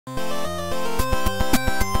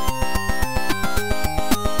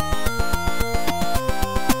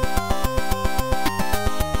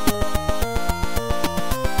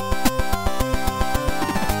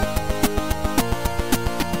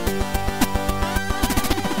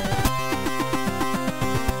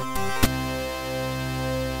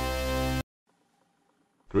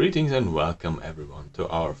Greetings and welcome everyone to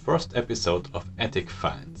our first episode of Attic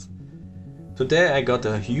Finds. Today I got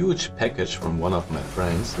a huge package from one of my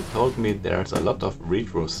friends who told me there's a lot of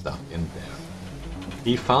retro stuff in there.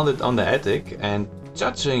 He found it on the attic and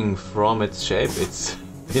judging from its shape it's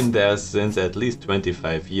been there since at least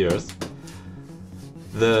 25 years.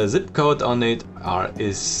 The zip code on it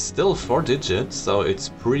is still 4 digits, so it's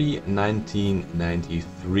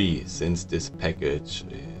pre-1993 since this package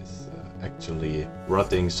is actually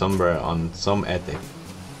rotting somewhere on some attic.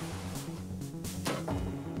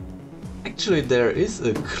 Actually, there is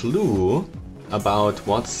a clue about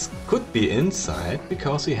what could be inside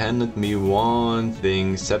because he handed me one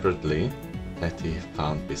thing separately that he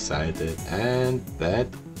found beside it, and that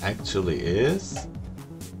actually is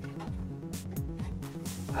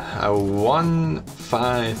a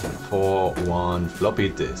 1541 floppy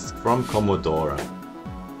disk from Commodore.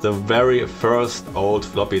 The very first old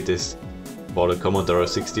floppy disk for the Commodore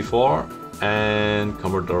 64 and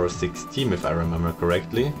Commodore 16, if I remember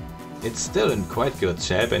correctly. It's still in quite good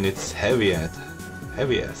shape and it's heavy as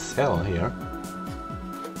hell here.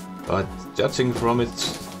 But judging from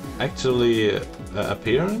its actually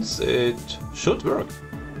appearance, it should work.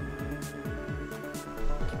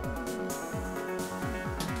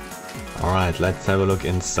 Alright, let's have a look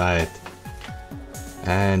inside.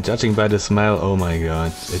 And judging by the smell, oh my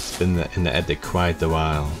god, it's been in the attic quite a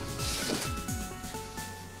while.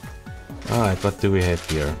 Alright, what do we have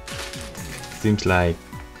here? Seems like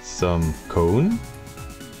some cone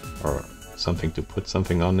or something to put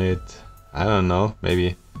something on it. I don't know,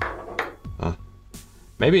 maybe.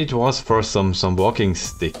 Maybe it was for some walking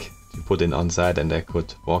stick to put in on side and I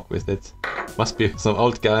could walk with it. Must be some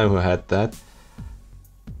old guy who had that.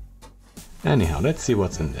 Anyhow, let's see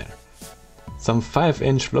what's in there. Some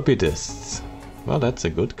 5-inch floppy disks. Well, that's a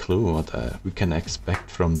good clue what we can expect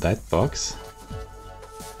from that box.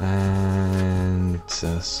 And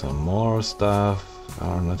some more stuff.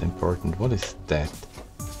 Oh, not important. What is that?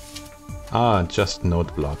 Ah, just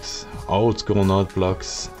note blocks. Old school note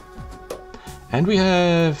blocks. And we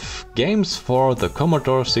have games for the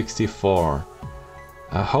Commodore 64.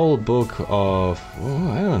 A whole book of,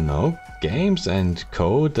 oh, I don't know, games and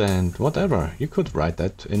code and whatever. You could write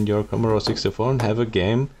that in your Commodore 64 and have a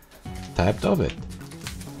game typed of it.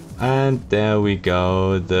 And there we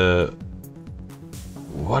go,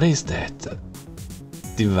 what is that?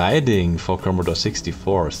 Dividing for Commodore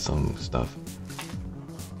 64, some stuff.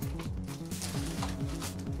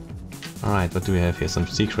 Alright, what do we have here? Some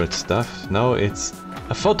secret stuff? No, it's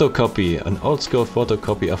a photocopy, an old school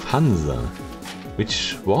photocopy of Hansa,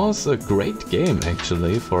 which was a great game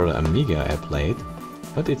actually for Amiga I played,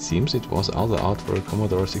 but it seems it was also out for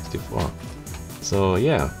Commodore 64. So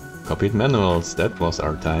yeah, copied manuals, that was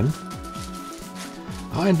our time.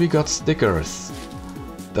 Oh, and we got stickers.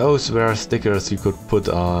 Those were stickers you could put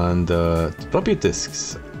on the floppy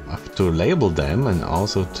disks to label them and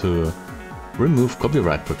also to remove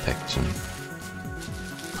copyright protection.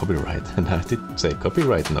 Copyright, and I didn't say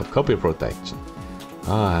copyright, no, copy protection.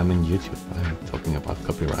 Ah, I'm in YouTube, I'm talking about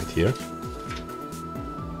copyright here.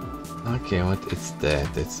 Okay, what is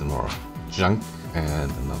that? It's some more junk and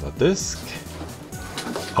another disc.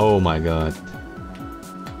 Oh my god.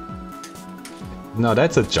 No,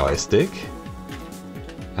 that's a joystick.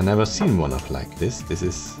 I never seen one of like this. This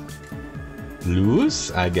is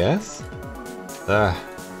loose, I guess.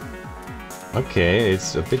 Okay,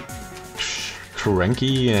 it's a bit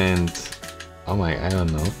cranky and oh my, I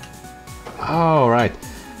don't know. Oh, right.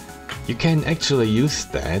 You can actually use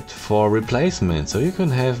that for replacement, so you can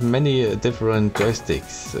have many different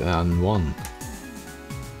joysticks on one.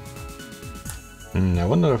 I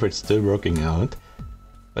wonder if it's still working out.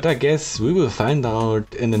 But I guess we will find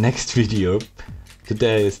out in the next video.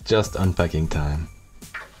 Today is just unpacking time.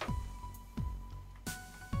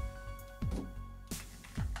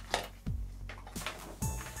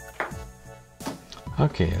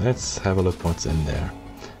 Okay, let's have a look what's in there.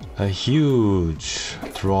 A huge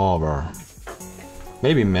drawer.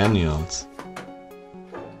 Maybe manuals.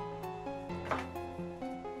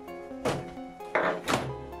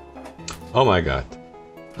 Oh my god.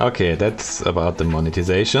 Okay, that's about the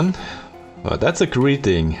monetization. Oh, that's a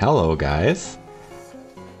greeting. Hello guys.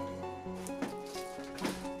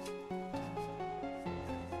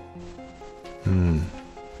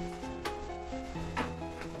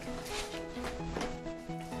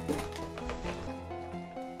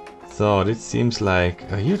 So this seems like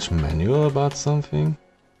a huge manual about something.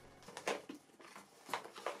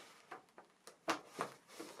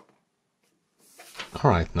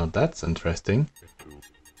 Alright, now that's interesting.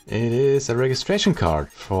 It is a registration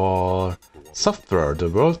card for software, the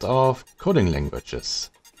world of coding languages.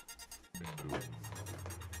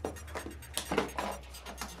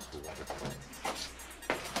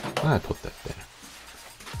 I'll put that there.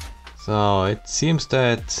 So it seems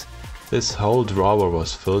that this whole drawer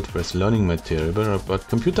was filled with learning material about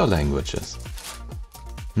computer languages.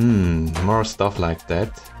 More stuff like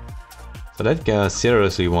that. So that guy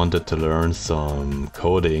seriously wanted to learn some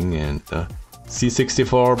coding and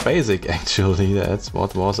C64 Basic actually, that's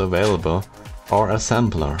what was available. Or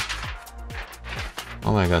assembler.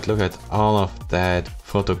 Oh my god, look at all of that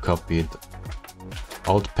photocopied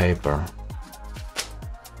old paper.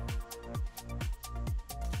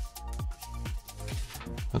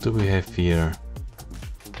 What do we have here?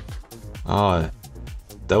 Oh,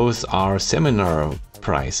 those are seminar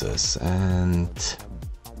prizes and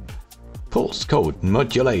pulse code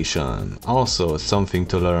modulation. Also something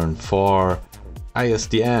to learn for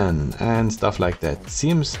ISDN and stuff like that.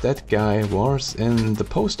 Seems that guy was in the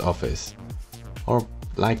post office. Or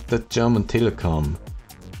like the German Telekom.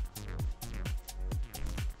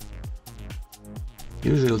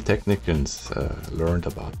 Usual technicians learned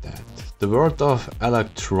about that. The world of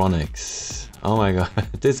electronics. Oh my god,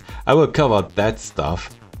 this I will cover that stuff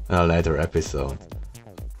in a later episode.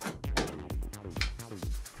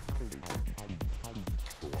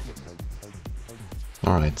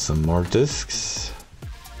 Alright, some more discs.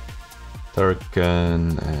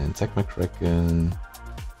 Turken and Zack McCracken.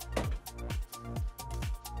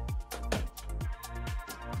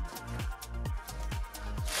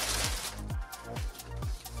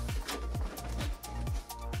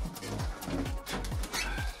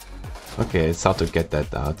 Okay, it's hard to get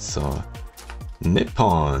that out, so...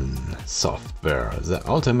 Nippon Software, the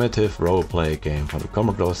ultimate role-play game for the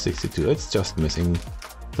Commodore 62. It's just missing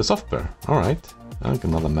the software. Alright,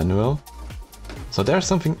 another manual. So there's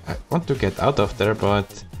something I want to get out of there,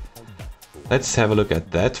 but... let's have a look at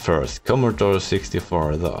that first. Commodore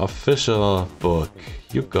 64, the official book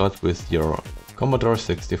you got with your Commodore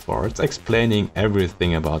 64. It's explaining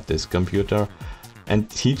everything about this computer and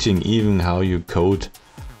teaching even how you code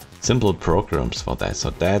simple programs for that.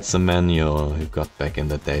 So that's a manual you got back in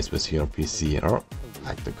the days with your PC, or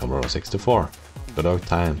like the Commodore 64. Good old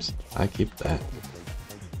times. I keep that.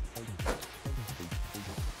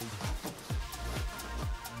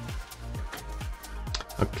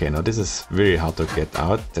 Okay, now this is very hard to get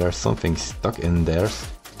out. There's something stuck in there.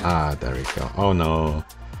 Ah, there we go. Oh no.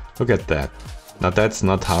 Look at that. Now that's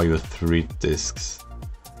not how you treat discs.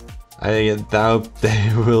 I doubt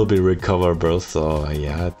they will be recoverable, so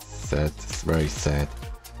yeah, it's sad. It's very sad.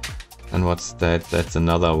 And what's that? That's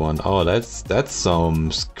another one. Oh, that's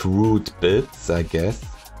some screwed bits, I guess.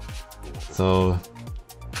 So,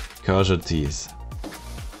 casualties.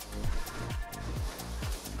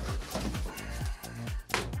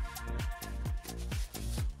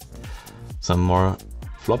 Some more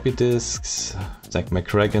floppy disks. Zack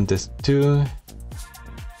McCracken disc 2.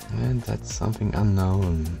 And that's something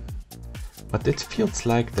unknown. But it feels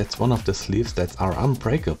like that's one of the sleeves that are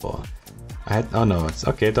unbreakable. Oh no, it's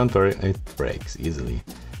okay, don't worry, it breaks easily.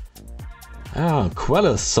 Ah,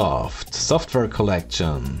 Quellasoft Software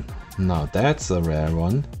Collection. Now that's a rare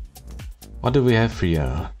one. What do we have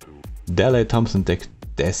here? Daley Thompson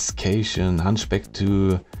Descation, Hunchback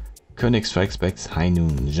 2, Koenig Strikes Back, High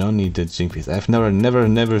Noon, Johnny the Jinkies. I've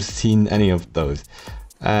never seen any of those.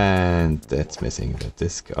 And that's missing the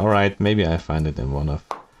disc. Alright, maybe I find it in one of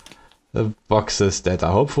the boxes that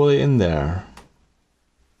are hopefully in there.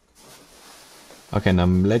 Okay, now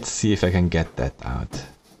let's see if I can get that out.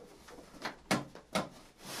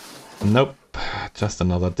 Nope, just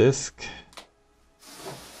another disc.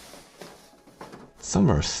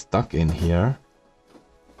 Somewhere stuck in here.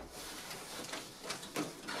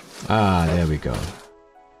 Ah, there we go.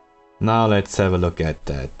 Now let's have a look at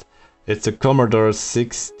that. It's a Commodore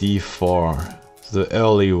 64, the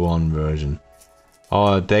early one version.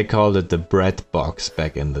 Oh, they called it the bread box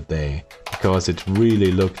back in the day, because it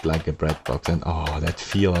really looked like a bread box, and oh, that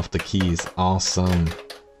feel of the keys, awesome.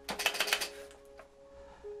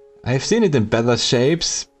 I've seen it in better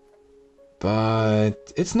shapes,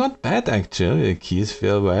 but it's not bad actually, the keys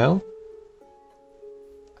feel well.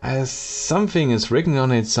 As something is written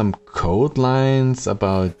on it, some code lines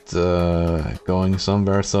about going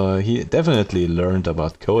somewhere, so he definitely learned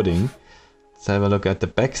about coding. Let's have a look at the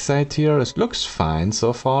back side here. It looks fine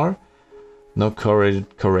so far. No corroded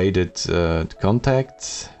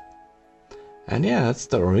contacts. And yeah, it's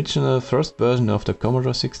the original first version of the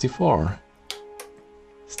Commodore 64.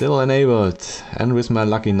 Still enabled, and with my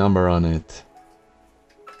lucky number on it.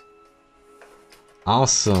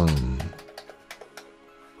 Awesome.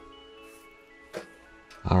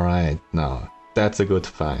 Alright, now that's a good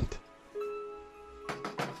find.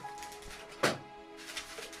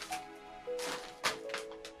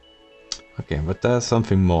 Okay, but there's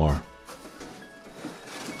something more.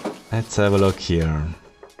 Let's have a look here.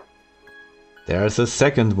 There's a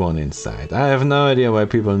second one inside. I have no idea why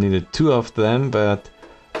people needed two of them, but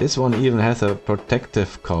this one even has a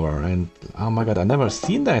protective cover, and oh my god, I never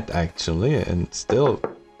seen that actually, and still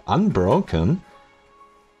unbroken.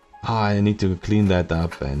 I need to clean that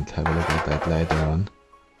up and have a look at that later on.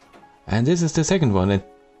 And this is the second one. It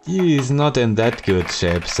is not in that good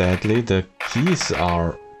shape, sadly. The keys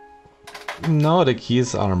are... No, the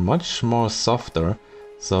keys are much more softer,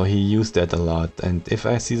 so he used that a lot. And if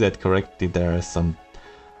I see that correctly, there is some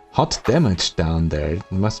hot damage down there.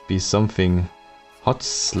 It must be something hot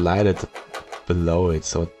slided below it,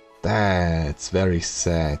 so that's very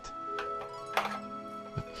sad.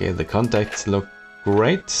 Okay, the contacts look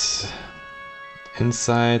great.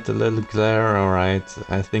 Inside a little glare, alright.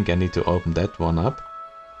 I think I need to open that one up.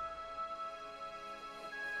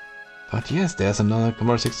 But yes, there's another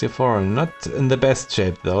Commodore 64. Not in the best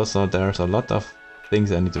shape though, so there's a lot of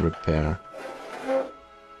things I need to repair.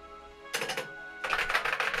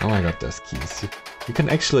 Oh my god, there's keys. You can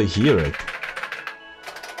actually hear it.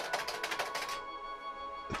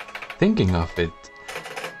 Thinking of it,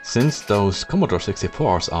 since those Commodore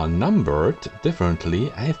 64s are numbered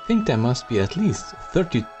differently, I think there must be at least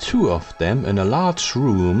 32 of them in a large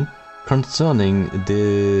room concerning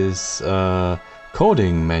this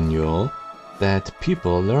coding manual that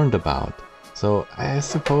people learned about. So I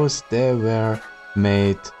suppose they were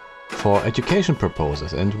made for education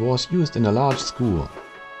purposes and was used in a large school.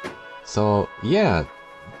 So yeah,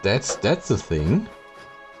 that's the thing.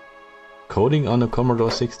 Coding on a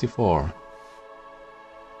Commodore 64.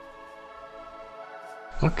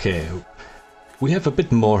 Okay, we have a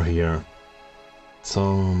bit more here.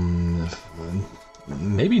 So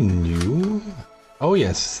maybe new? Oh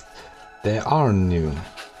yes, they are new.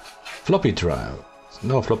 Floppy drive,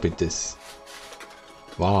 no floppy disk.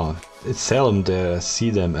 Wow, it's seldom to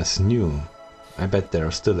see them as new. I bet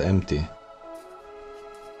they're still empty.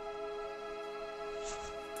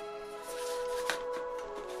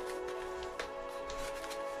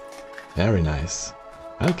 Very nice.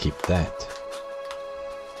 I'll keep that.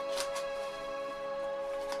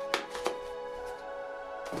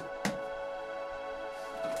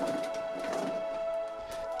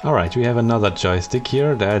 Alright, we have another joystick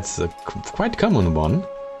here. That's a quite common one.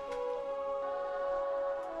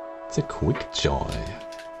 It's a Quick Joy.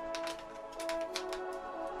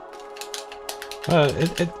 Well,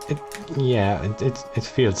 it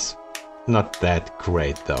feels not that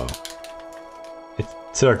great though. It's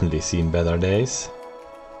certainly seen better days.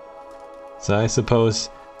 So I suppose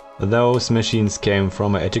those machines came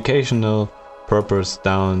from an educational purpose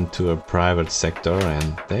down to a private sector,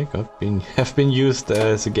 and they have been used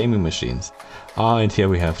as gaming machines. Ah, and here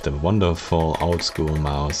we have the wonderful old school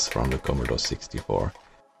mouse from the Commodore 64.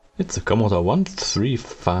 It's a Commodore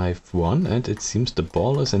 1351, and it seems the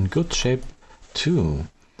ball is in good shape too.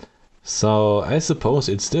 So I suppose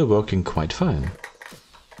it's still working quite fine.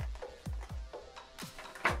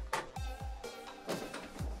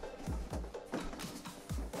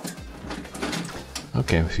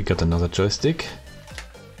 Okay, we got another joystick.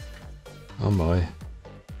 Oh boy.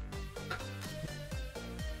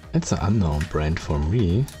 It's an unknown brand for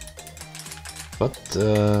me, but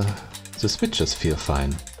the switches feel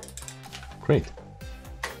fine. Great.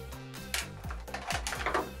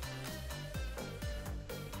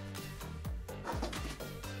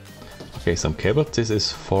 Okay, some cable. This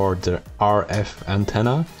is for the RF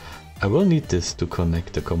antenna. I will need this to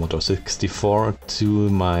connect the Commodore 64 to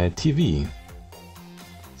my TV.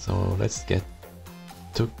 So let's get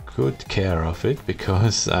to good care of it,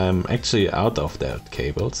 because I'm actually out of that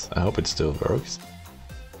cables. I hope it still works.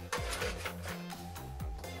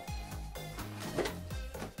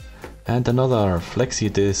 And another flexi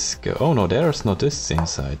disc. Oh no, there's no discs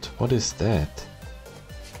inside. What is that?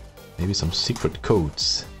 Maybe some secret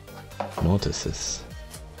codes. Notices.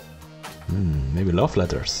 Maybe love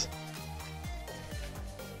letters.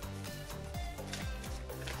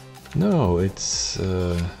 No, it's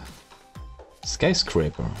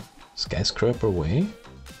skyscraper. Skyscraper way?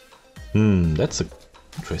 That's an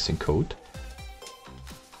interesting code.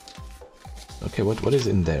 Okay, what is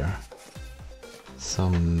in there?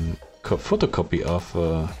 Some photocopy of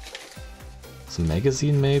some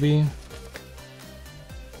magazine maybe?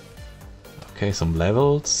 Okay, some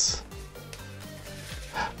levels.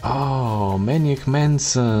 Oh, Maniac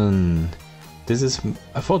Manson! This is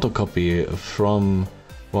a photocopy from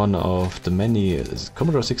one of the many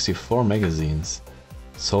Commodore 64 magazines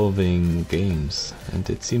solving games, and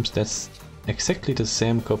it seems that's exactly the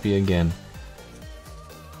same copy again.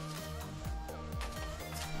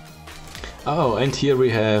 Oh, and here we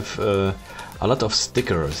have a lot of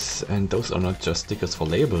stickers, and those are not just stickers for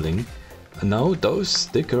labeling. No, those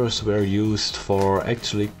stickers were used for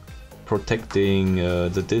actually protecting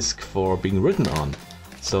the disc for being written on.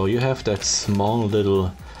 So you have that small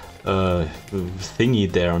little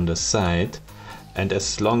thingy there on the side, and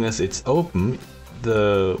as long as it's open,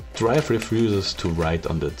 the drive refuses to write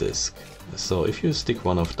on the disc. So if you stick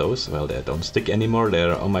one of those, well, they don't stick anymore.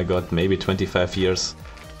 They're, oh my god, maybe 25 years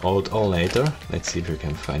old or later. Let's see if we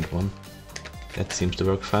can find one. That seems to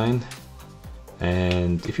work fine.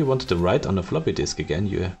 And if you wanted to write on a floppy disk again,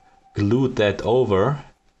 you glued that over,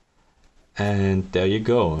 and there you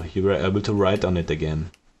go. You were able to write on it again.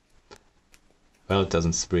 Well, it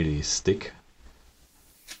doesn't really stick.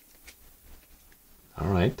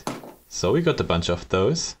 Alright, so we got a bunch of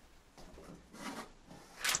those.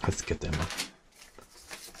 Let's get them.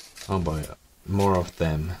 Oh boy, more of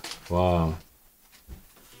them. Wow.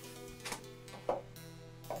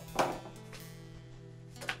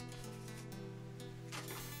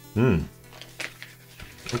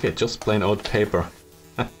 Okay, just plain old paper.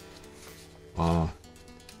 Wow.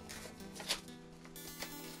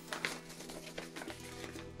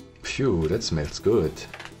 Phew, that smells good.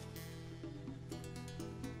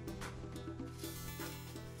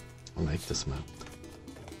 I like the smell.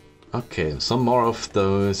 Okay, some more of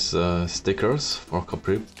those stickers for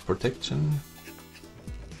copy protection.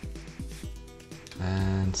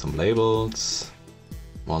 And some labels.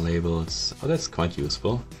 More labels. Oh, that's quite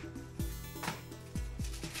useful.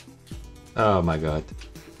 Oh my god.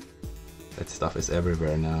 That stuff is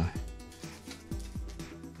everywhere now.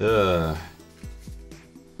 Ugh.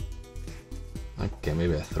 Okay,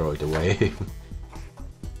 maybe I throw it away.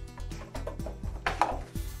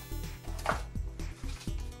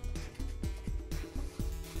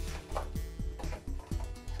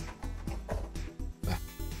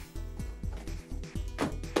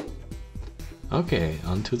 Okay,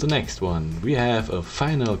 on to the next one. We have a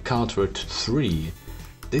Final Cartridge 3.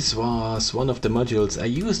 This was one of the modules I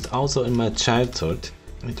used also in my childhood.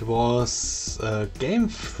 It was a game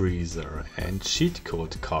freezer and cheat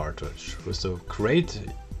code cartridge with a great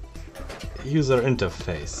user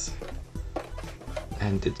interface.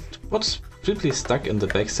 And it was simply stuck in the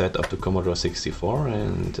backside of the Commodore 64,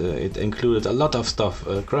 and it included a lot of stuff.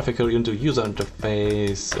 Graphical user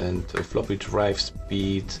interface and floppy drive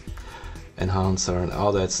speed enhancer and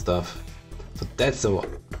all that stuff. So that's an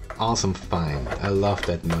awesome find. I love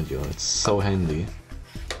that module, it's so handy.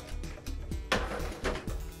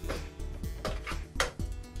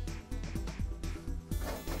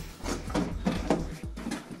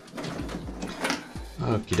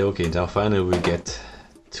 Okie dokie, now finally we get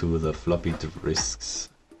to the floppy disks.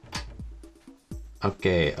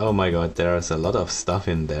 Okay, oh my god, there's a lot of stuff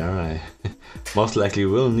in there. I most likely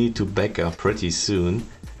will need to back up pretty soon.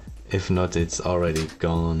 If not, it's already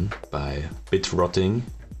gone by bit rotting.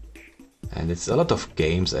 And it's a lot of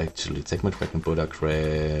games actually. Segment Dragon, Buddha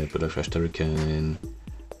Crash Turrican,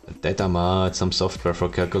 RETR-O-MAT, some software for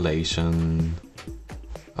calculation.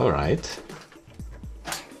 Alright.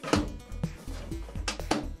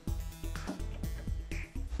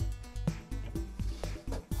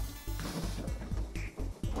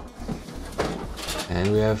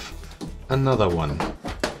 And we have another one.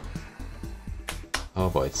 Oh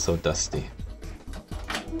boy, it's so dusty.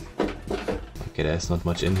 Okay, there's not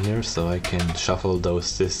much in here, so I can shuffle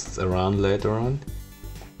those discs around later on.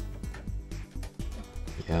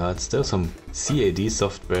 Yeah, it's still some CAD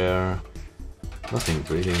software. Nothing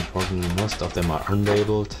really important, most of them are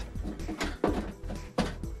unlabeled.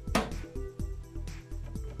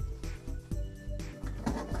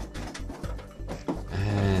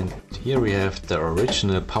 And here we have the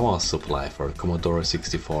original power supply for Commodore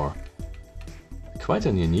 64. Quite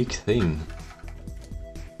a unique thing.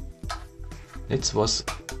 It was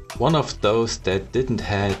one of those that didn't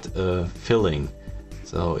have a filling.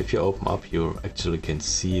 So if you open up, you actually can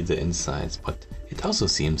see the insides. But it also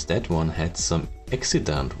seems that one had some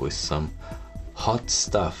accident with some hot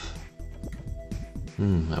stuff.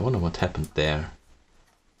 I wonder what happened there.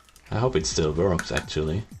 I hope it still works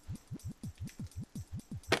actually.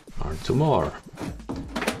 Or two more.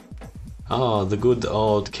 Oh, the good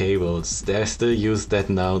old cables. They still use that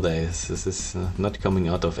nowadays. This is not coming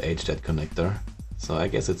out of age, that connector. So I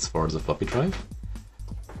guess it's for the floppy drive.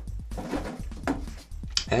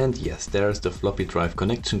 And yes, there's the floppy drive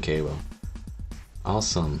connection cable.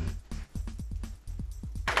 Awesome.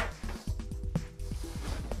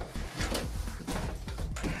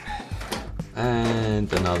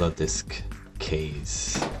 And another disc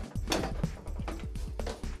case.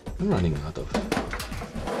 I'm running out of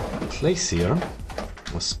place here,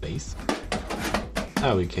 or space.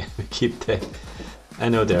 Oh, we keep that. I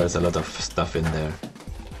know there's a lot of stuff in there.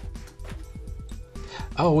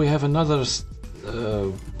 Oh, we have another,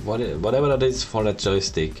 whatever that is for that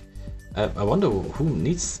joystick. I wonder who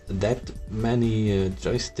needs that many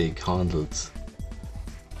joystick handles.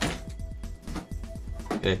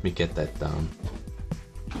 Let me get that down.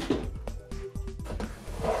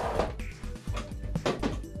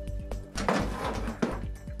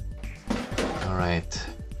 Alright.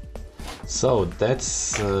 So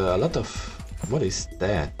that's a lot of... What is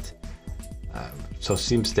that? So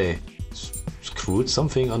seems they screwed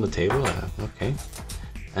something on the table. Okay.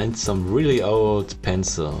 And some really old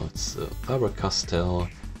pencils. Faber-Castell,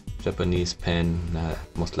 Japanese pen,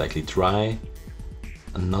 most likely dry.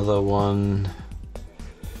 Another one.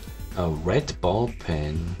 A red ball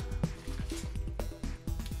pen.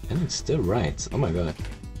 And it still writes. Oh my god.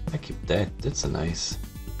 I keep that. That's a nice.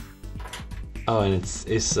 Oh, and it's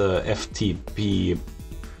FTP.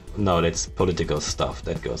 No, that's political stuff.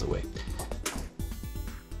 That goes away.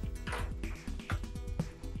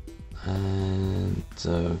 And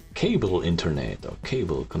cable internet or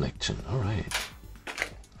cable connection. Alright.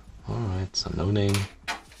 Alright, so no name.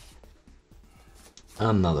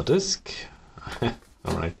 Another disk.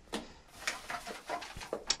 Alright.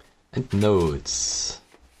 And nodes.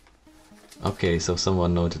 Okay, so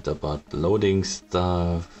someone noted about loading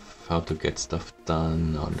stuff, how to get stuff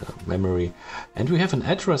done on the memory. And we have an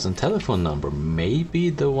address and telephone number. Maybe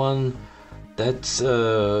the one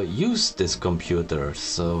that used this computer.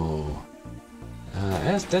 So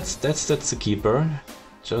as that's the keeper,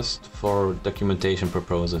 just for documentation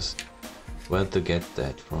purposes. Where to get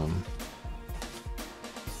that from?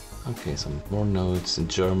 Okay, some more notes in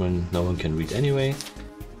German. No one can read anyway.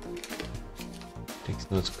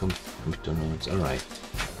 Text notes, computer notes. All right.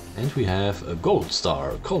 And we have a Gold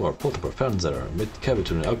Star Color Portable Fernseher with cable.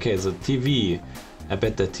 Okay, the TV. I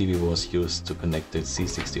bet that TV was used to connect the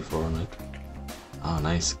C64 on it. Ah,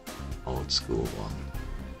 nice old school one.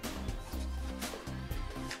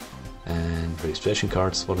 And registration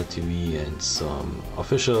cards for the TV and some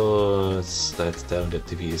officials that tell the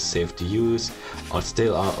TV is safe to use. Or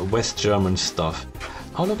still West German stuff.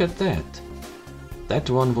 Oh, look at that. That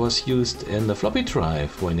one was used in the floppy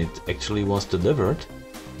drive when it actually was delivered.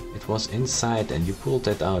 It was inside and you pulled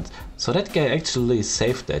that out. So that guy actually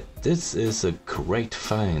saved that. This is a great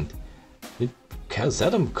find. We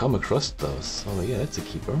seldom come across those. Oh yeah, that's a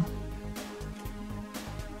keeper.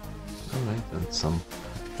 Alright, and some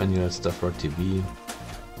manual stuff for TV.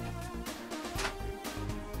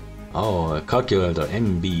 Oh, a calculator,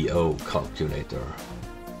 MBO calculator.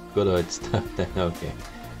 Good old stuff then, okay.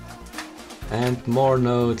 And more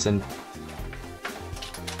notes and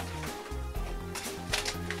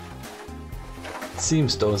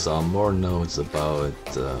seems those are more notes about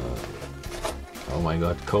oh my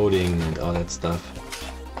god, coding and all that stuff.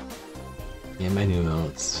 Yeah,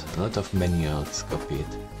 manuals, a lot of manuals copied.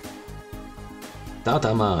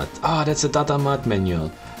 Data-mat, ah, that's a Data-mat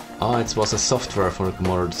manual. Oh, it was a software for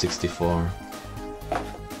Commodore 64.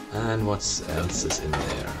 And what else is in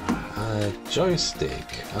there? Joystick,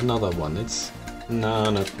 another one. It's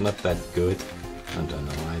no, not that good. I don't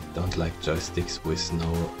know. I don't like joysticks with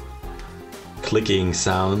no clicking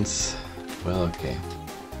sounds. Well, okay.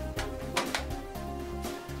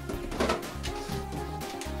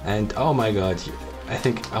 And oh my god, I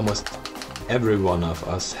think almost every one of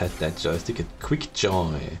us had that joystick. A Quick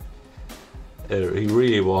Joy. He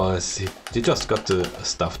really was. He just got the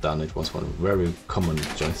stuff done. It was one very common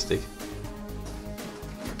joystick.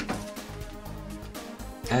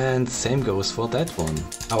 And same goes for that one.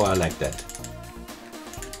 Oh, I like that.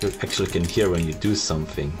 You actually can hear when you do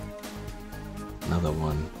something. Another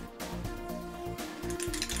one.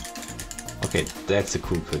 Okay, that's a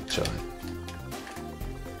cool Quick Joy.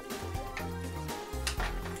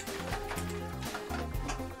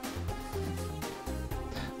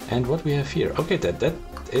 And what we have here, okay, that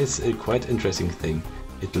is a quite interesting thing.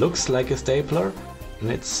 It looks like a stapler, and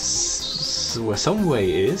it's where some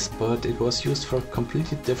way is, but it was used for a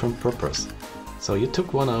completely different purpose. So you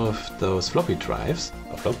took one of those floppy drives,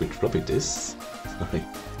 or floppy disks, sorry,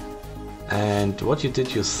 and what you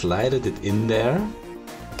did, you slided it in there.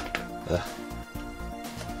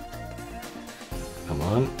 Come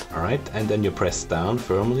on, alright, and then you press down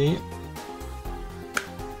firmly.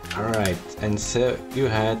 Alright, and so you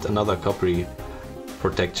had another copy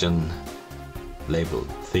protection label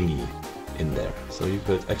thingy in there. So you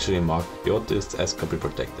could actually mark your disks as copy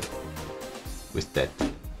protected with that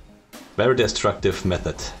very destructive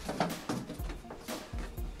method.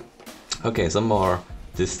 Okay, some more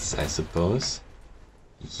disks, I suppose.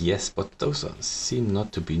 Yes, but those seem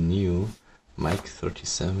not to be new. Mike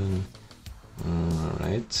 37.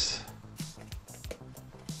 Alright.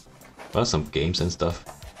 Well, some games and stuff.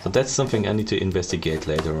 So that's something I need to investigate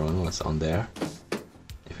later on, what's on there.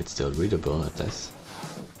 If it's still readable, at least.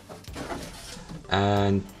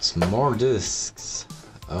 And more discs.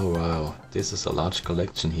 Oh wow, this is a large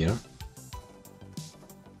collection here.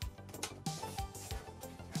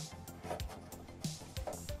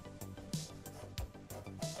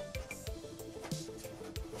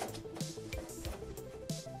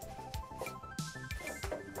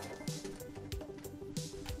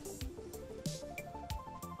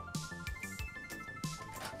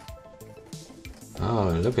 Oh,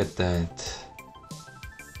 look at that.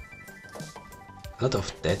 A lot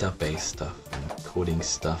of database stuff and coding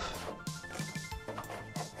stuff.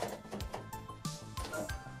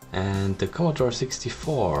 And the Commodore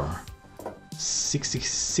 64.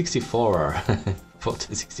 64er.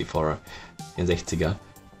 64er in 60er,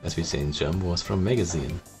 as we say in German, was from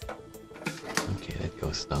magazine. Okay, that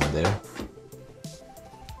goes down there.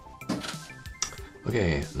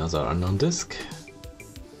 Okay, another unknown disk.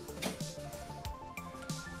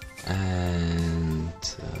 And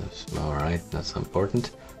alright, not so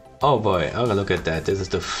important. Oh boy, oh look at that, this is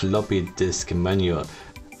the floppy disk manual.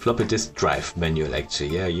 Floppy disk drive manual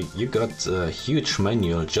actually, yeah, you got a huge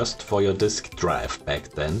manual just for your disk drive back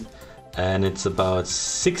then. And it's about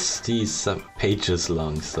 60 pages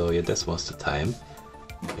long, so yeah, that was the time.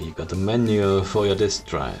 You got a manual for your disk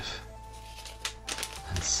drive.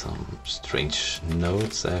 And some strange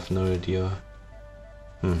notes, I have no idea.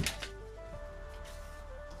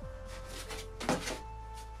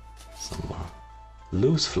 Some more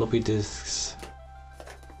loose floppy disks.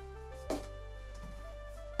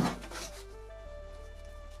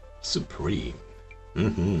 Supreme.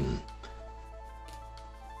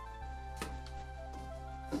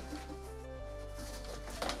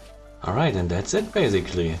 Alright, and that's it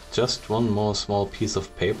basically. Just one more small piece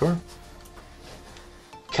of paper.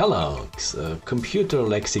 Kellogg's, a computer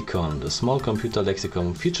lexicon, the small computer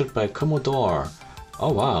lexicon featured by Commodore.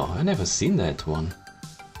 Oh wow, I never seen that one.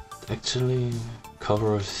 It actually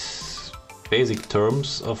covers basic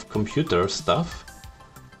terms of computer stuff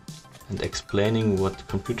and explaining what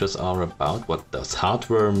computers are about. What does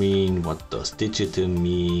hardware mean? What does digital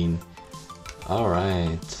mean?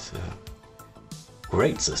 Alright.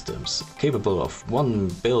 Great systems, capable of 1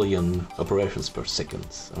 billion operations per second.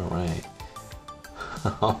 Alright.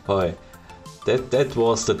 Oh boy. That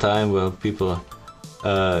was the time where people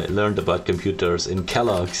learned about computers in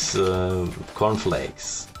Kellogg's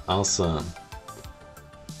cornflakes. Awesome.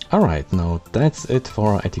 Alright, now that's it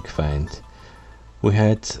for our attic find. We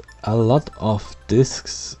had a lot of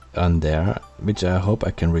discs on there, which I hope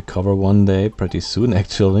I can recover one day, pretty soon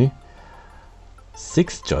actually.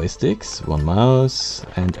 6 joysticks, 1 mouse,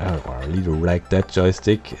 and I really like that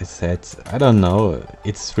joystick. It had, I don't know,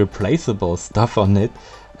 it's replaceable stuff on it.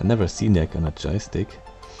 I've never seen that on a joystick.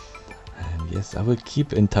 And yes, I will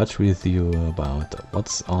keep in touch with you about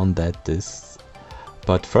what's on that disc.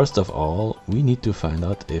 But first of all, we need to find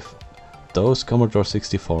out if those Commodore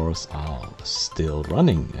 64s are still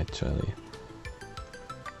running actually.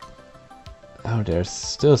 Oh, there's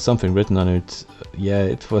still something written on it. Yeah,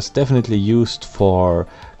 it was definitely used for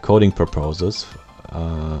coding purposes,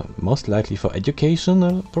 most likely for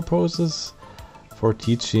educational purposes, for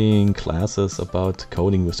teaching classes about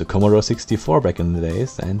coding with the Commodore 64 back in the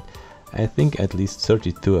days, and I think at least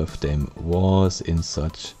 32 of them was in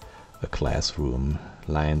such a classroom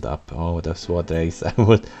lined up. Oh, that's what days. I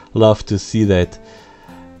would love to see that.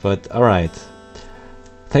 But alright.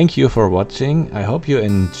 Thank you for watching. I hope you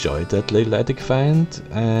enjoyed that little attic find,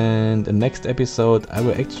 and in the next episode I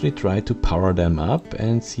will actually try to power them up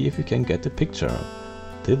and see if we can get a picture.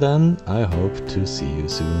 Till then, I hope to see you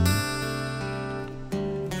soon.